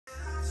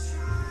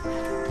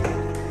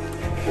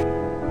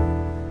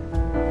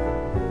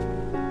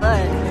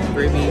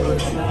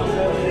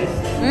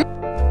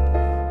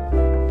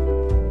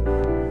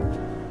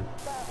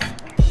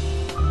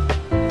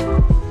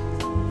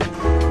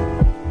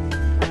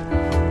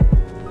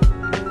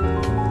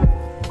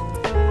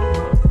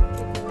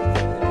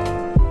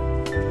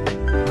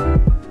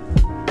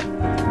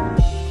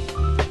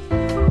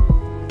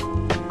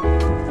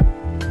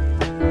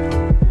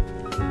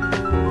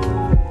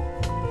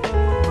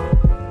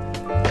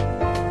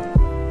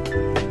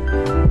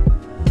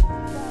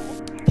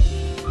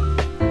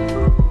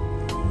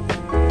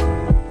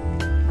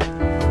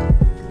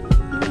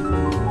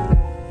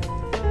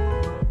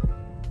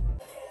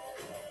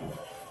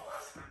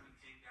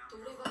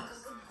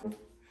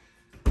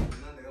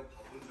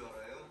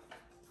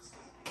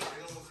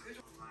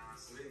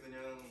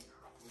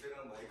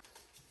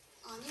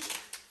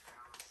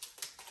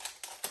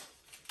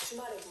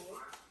주말에 뭐?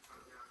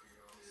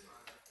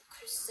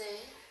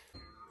 글쎄.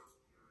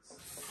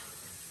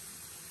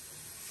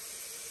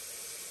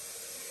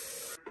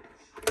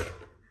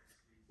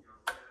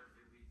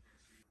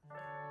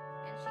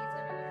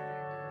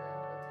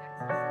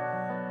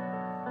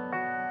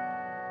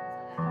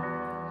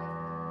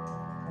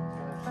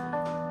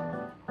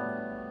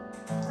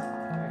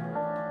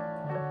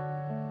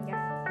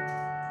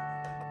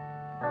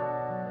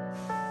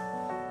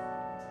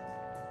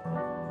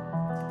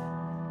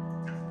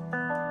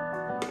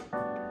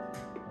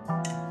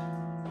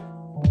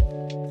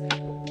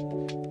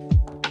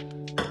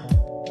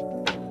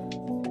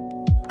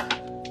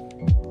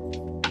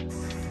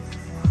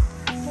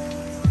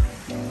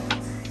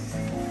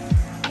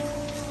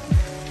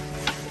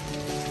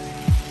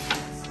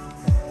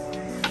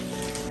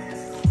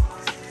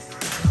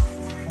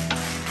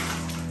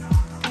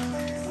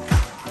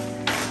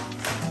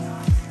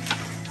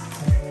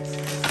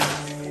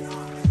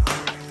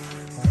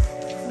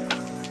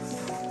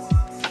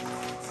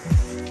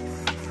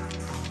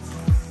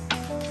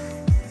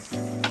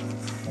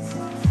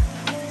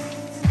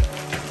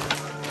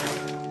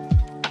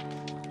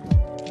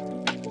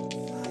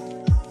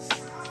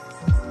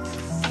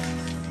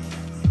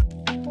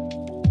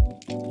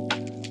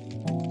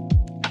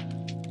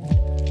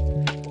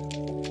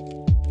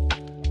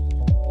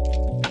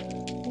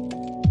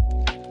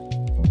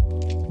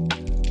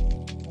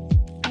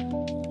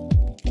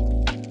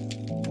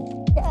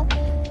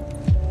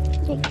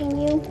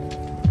 Taking you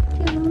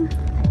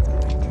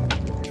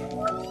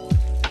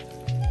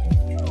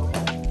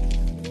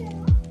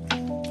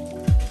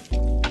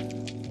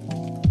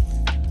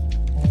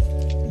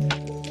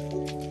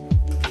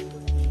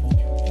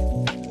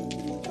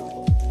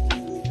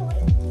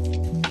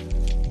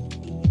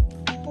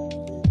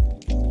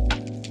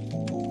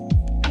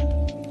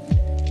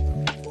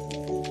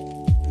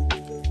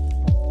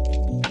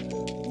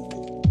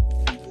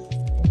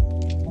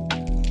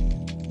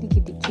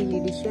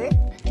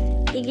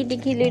to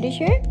Dicky little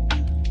shirt.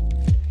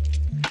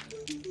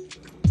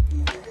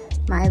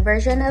 My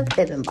version of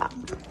bibimbap.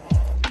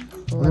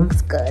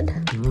 Looks good.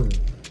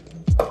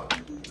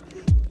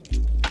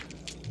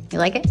 You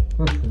like it? It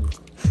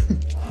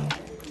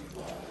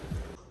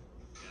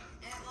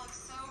looks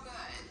so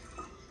good.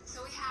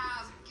 So we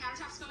have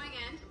countertops going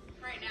in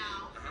right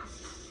now.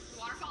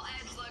 Waterfall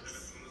edge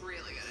looks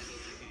really good.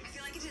 I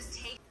feel like it just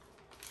takes.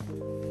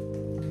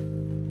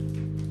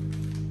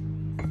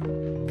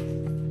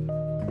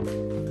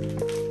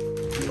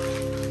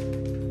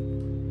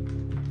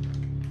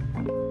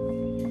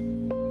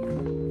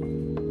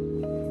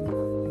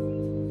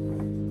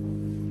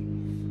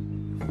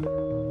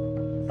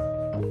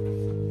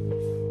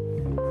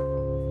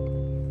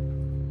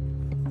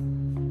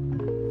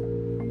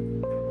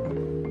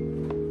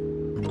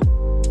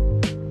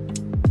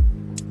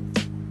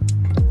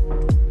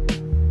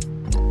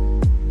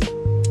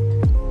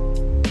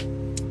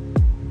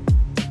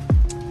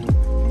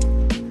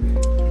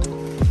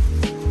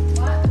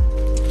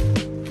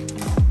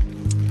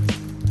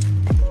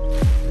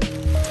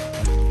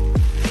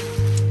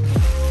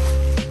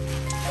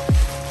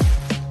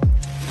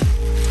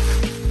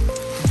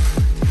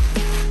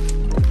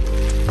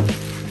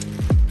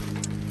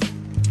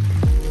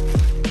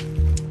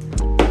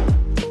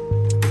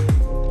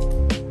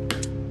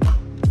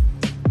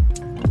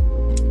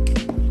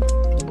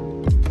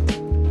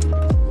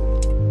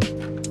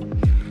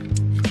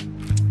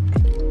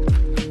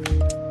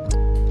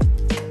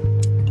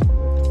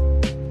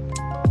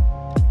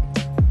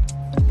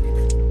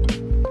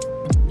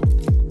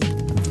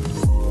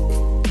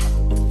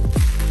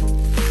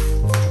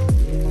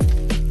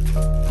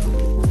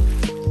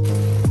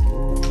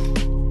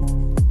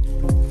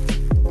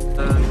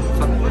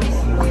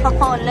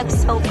 Oh, it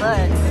looks so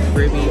good.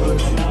 Gravy. It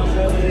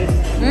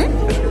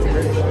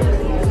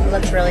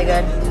looks really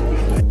good.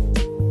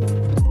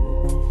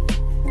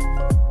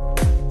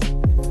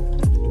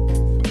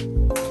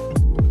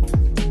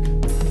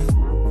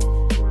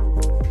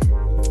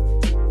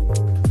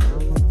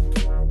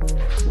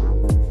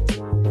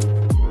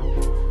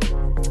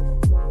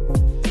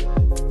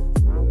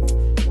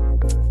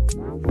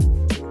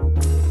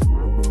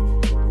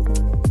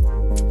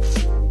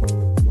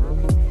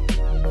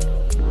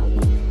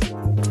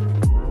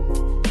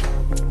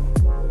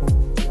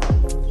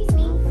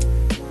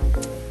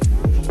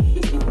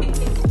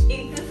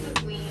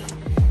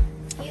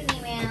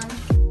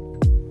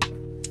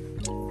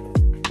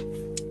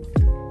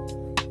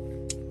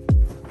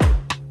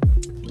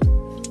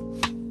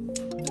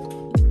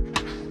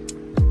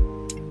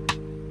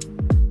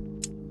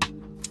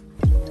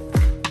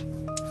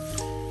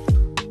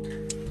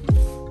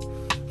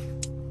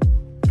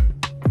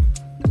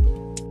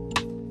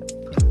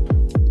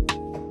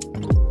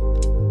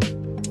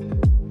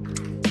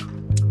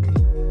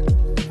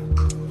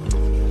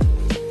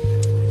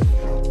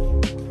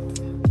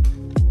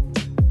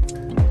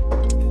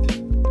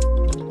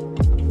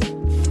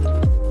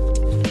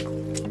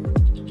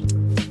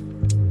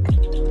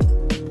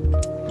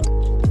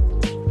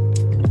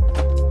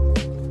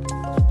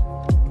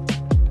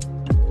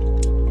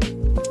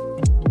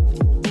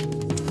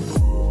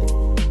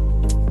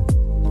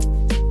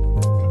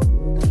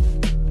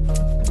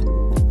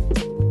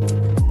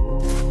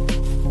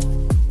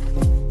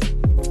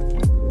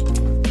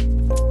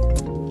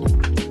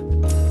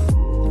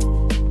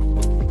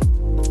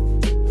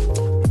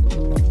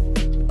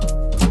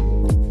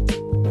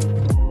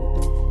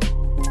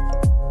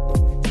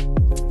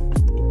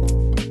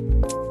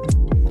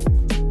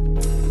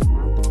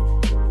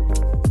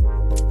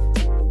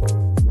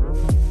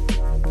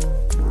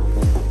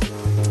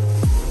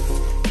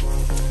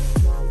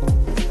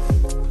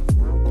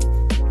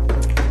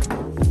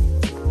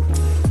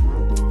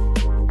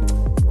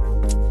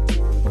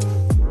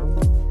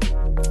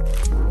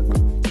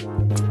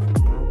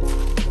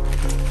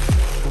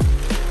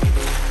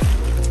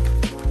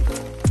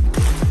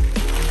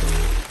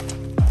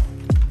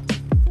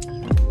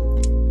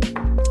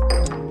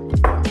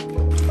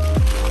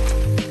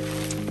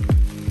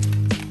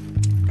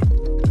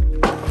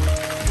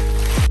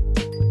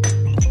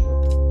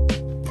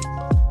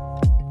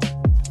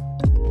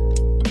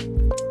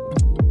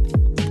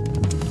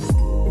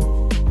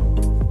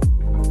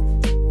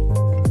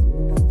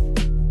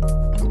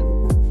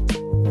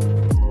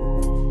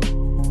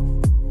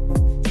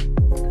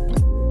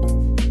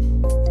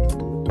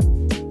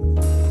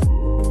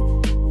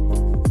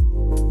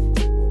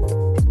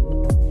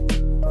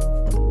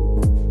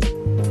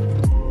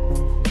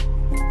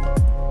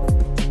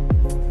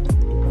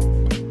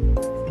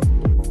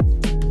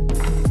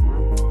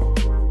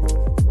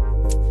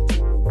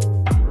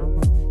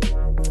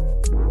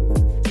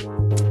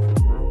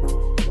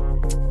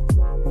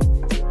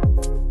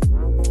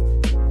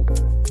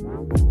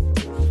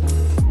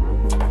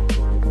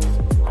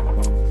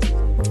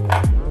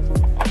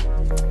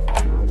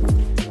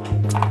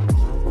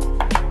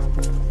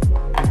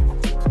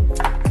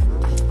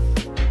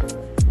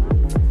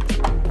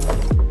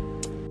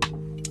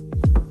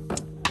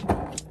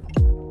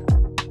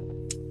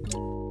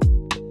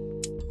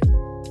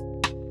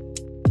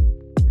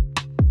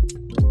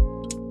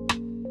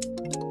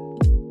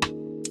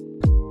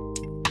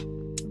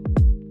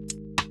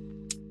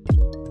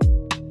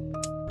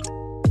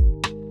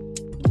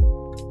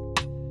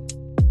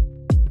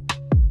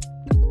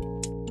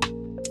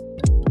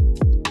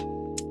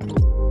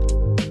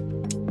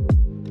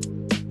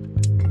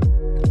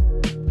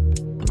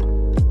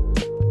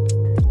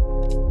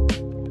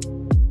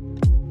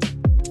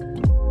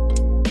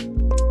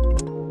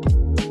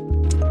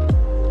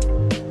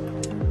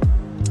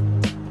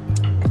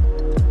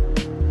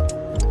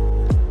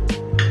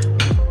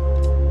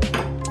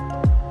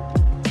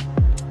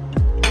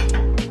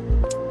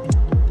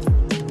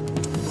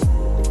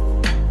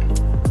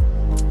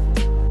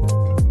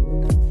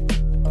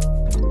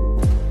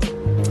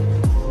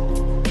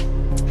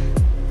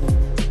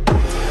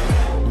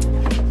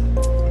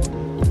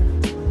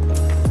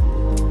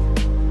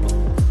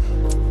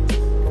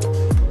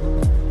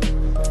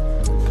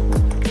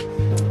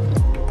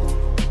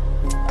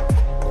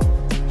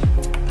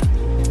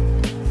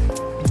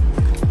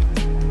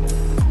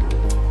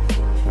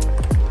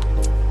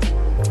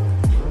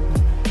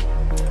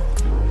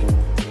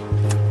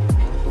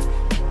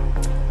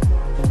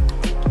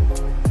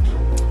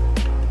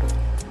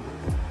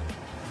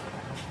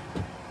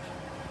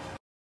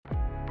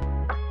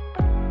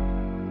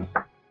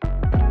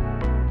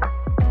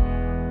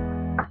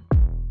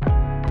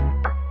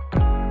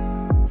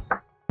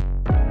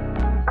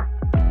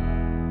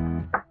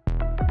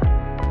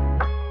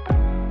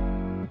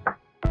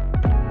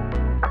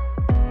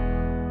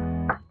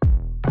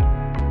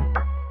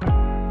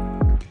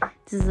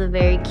 This is a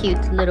very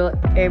cute little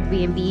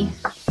Airbnb.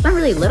 It's not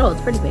really little,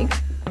 it's pretty big.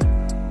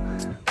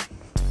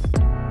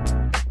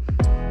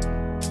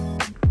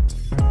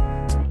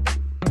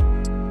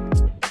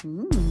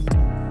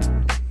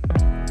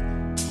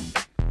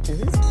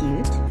 This is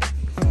cute.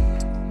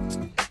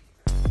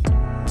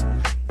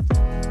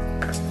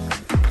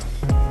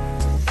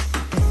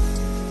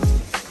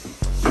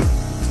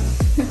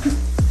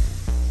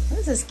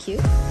 This is cute.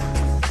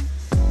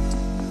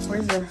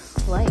 Where's the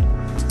light?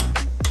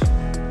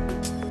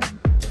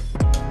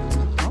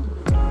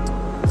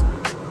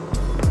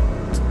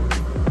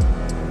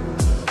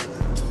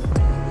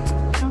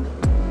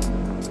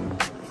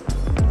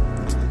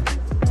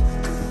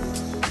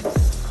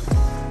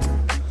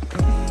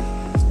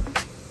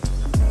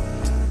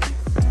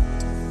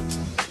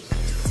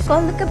 Go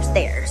look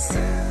upstairs. It's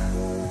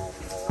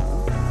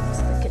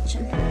the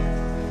kitchen.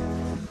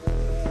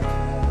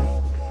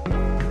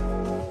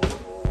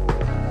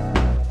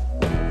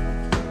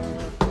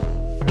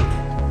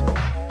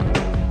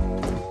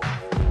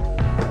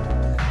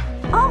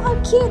 Oh, how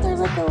cute. There's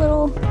like a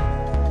little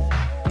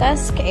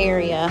desk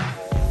area.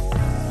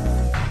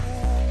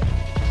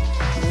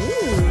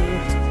 Ooh.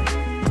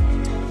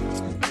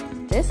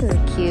 This is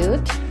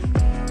cute.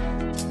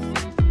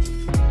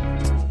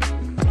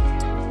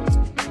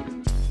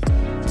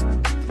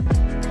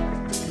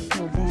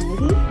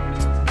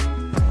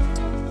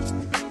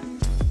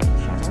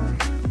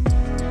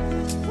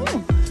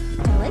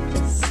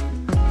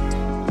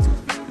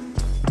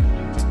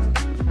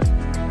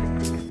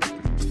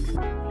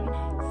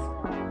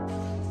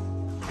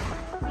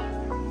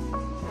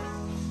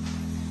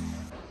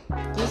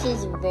 This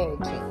is very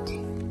cute.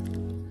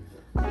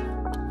 How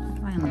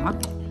do I unlock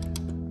it?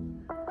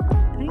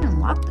 How do you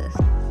unlock this?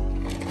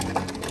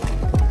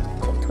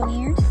 Took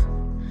 20 years?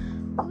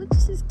 Oh,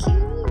 this is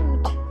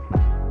cute.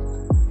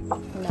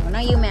 No,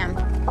 not you, ma'am.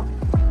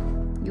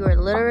 You are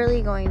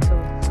literally going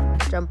to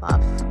jump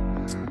off.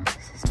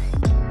 This is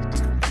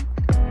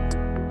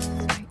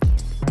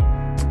very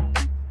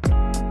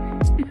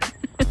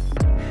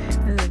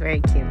cute. This is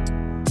very cute.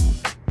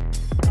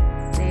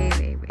 Very,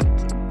 very, very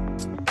cute.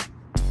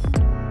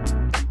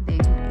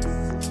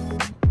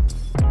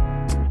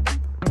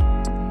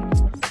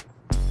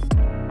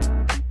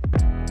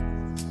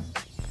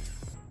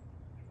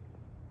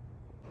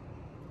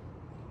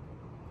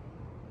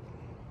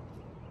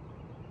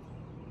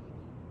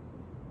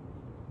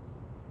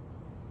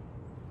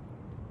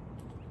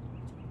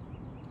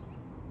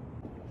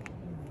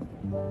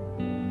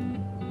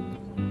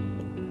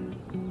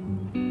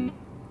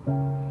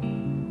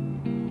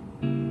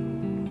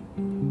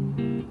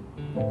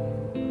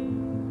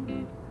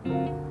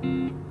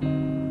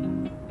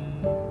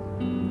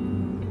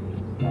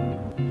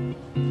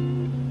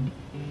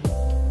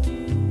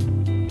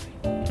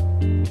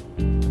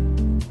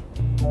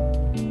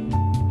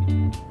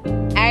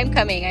 I'm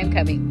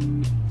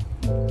coming.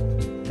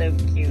 So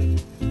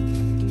cute.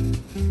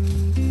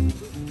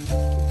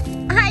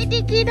 Hi,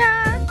 Nikita.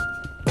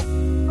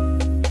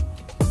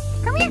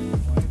 Come here.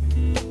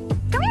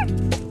 Come here.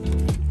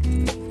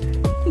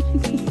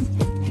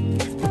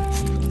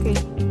 Okay.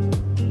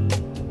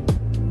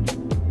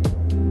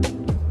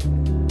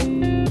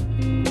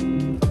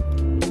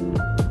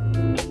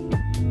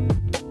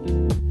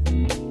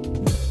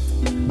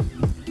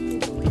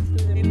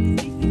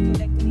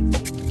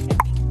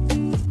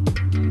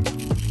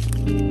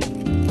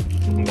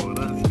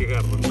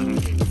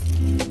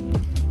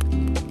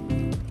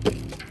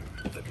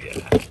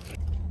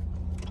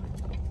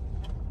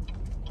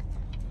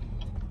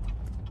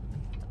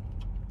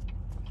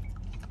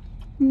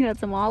 You got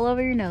some all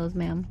over your nose,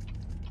 ma'am.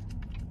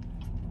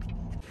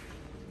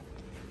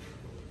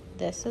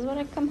 This is what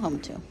I've come home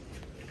to.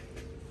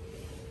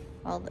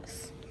 All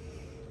this.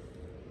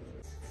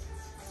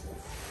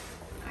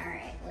 All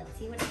right, let's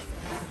see what it says.